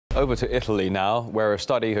Over to Italy now, where a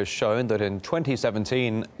study has shown that in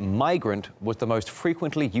 2017, migrant was the most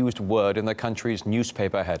frequently used word in the country's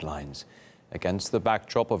newspaper headlines. Against the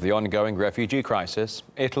backdrop of the ongoing refugee crisis,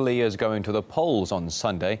 Italy is going to the polls on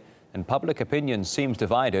Sunday, and public opinion seems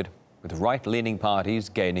divided, with right-leaning parties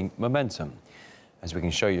gaining momentum. As we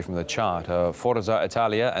can show you from the chart, Forza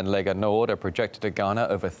Italia and Lega Nord are projected to garner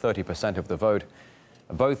over 30% of the vote.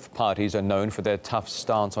 Both parties are known for their tough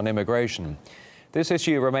stance on immigration. This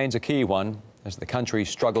issue remains a key one as the country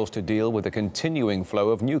struggles to deal with the continuing flow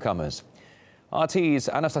of newcomers. RT's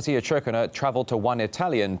Anastasia Churkina travelled to one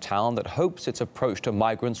Italian town that hopes its approach to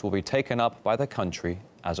migrants will be taken up by the country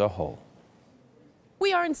as a whole.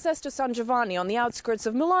 We are in Sesto San Giovanni on the outskirts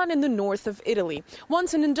of Milan in the north of Italy.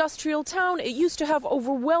 Once an industrial town, it used to have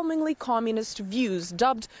overwhelmingly communist views,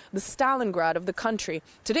 dubbed the Stalingrad of the country.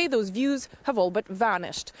 Today, those views have all but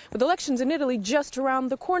vanished. With elections in Italy just around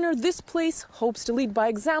the corner, this place hopes to lead by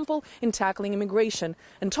example in tackling immigration.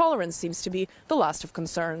 And tolerance seems to be the last of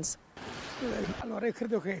concerns.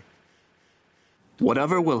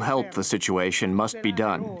 Whatever will help the situation must be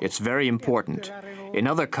done. It's very important. In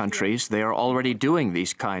other countries, they are already doing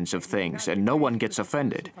these kinds of things, and no one gets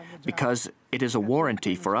offended, because it is a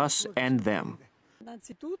warranty for us and them.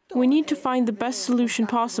 We need to find the best solution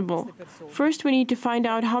possible. First, we need to find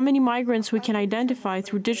out how many migrants we can identify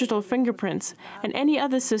through digital fingerprints and any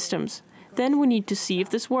other systems. Then we need to see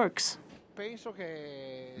if this works.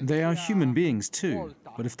 They are human beings too,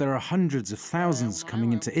 but if there are hundreds of thousands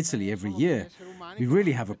coming into Italy every year, we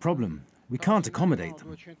really have a problem. We can't accommodate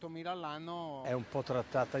them.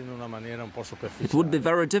 It would be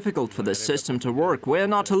very difficult for this system to work. We are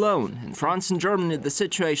not alone. In France and Germany the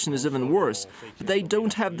situation is even worse, but they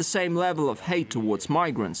don't have the same level of hate towards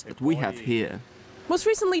migrants that we have here. Most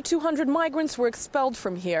recently, 200 migrants were expelled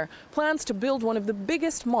from here. Plans to build one of the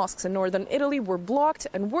biggest mosques in northern Italy were blocked,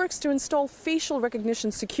 and works to install facial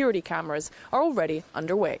recognition security cameras are already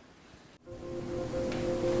underway.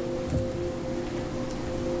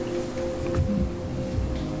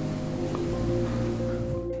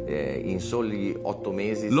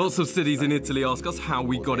 Lots of cities in Italy ask us how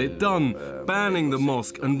we got it done, banning the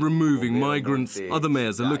mosque and removing migrants. Other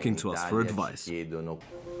mayors are looking to us for advice. The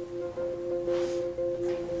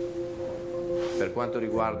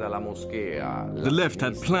left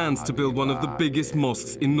had plans to build one of the biggest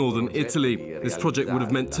mosques in northern Italy. This project would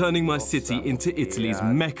have meant turning my city into Italy's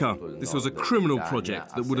Mecca. This was a criminal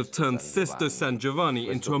project that would have turned Sesto San Giovanni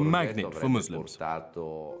into a magnet for Muslims.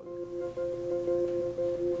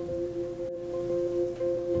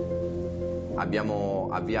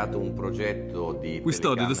 We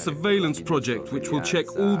started a surveillance project which will check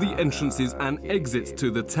all the entrances and exits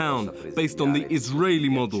to the town, based on the Israeli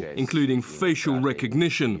model, including facial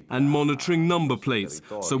recognition and monitoring number plates,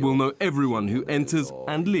 so we'll know everyone who enters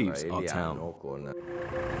and leaves our town.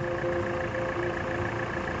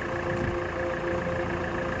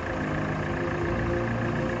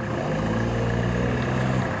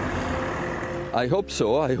 I hope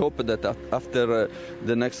so. I hope that after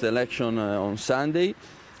the next election on Sunday,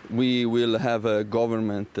 we will have a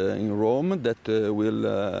government in Rome that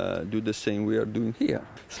will do the same we are doing here.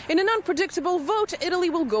 In an unpredictable vote, Italy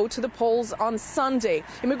will go to the polls on Sunday.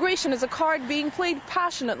 Immigration is a card being played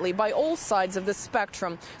passionately by all sides of the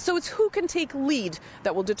spectrum. So it's who can take lead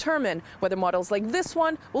that will determine whether models like this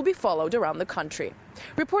one will be followed around the country.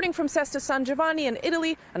 Reporting from Sesto San Giovanni in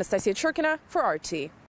Italy, Anastasia Churkina for RT.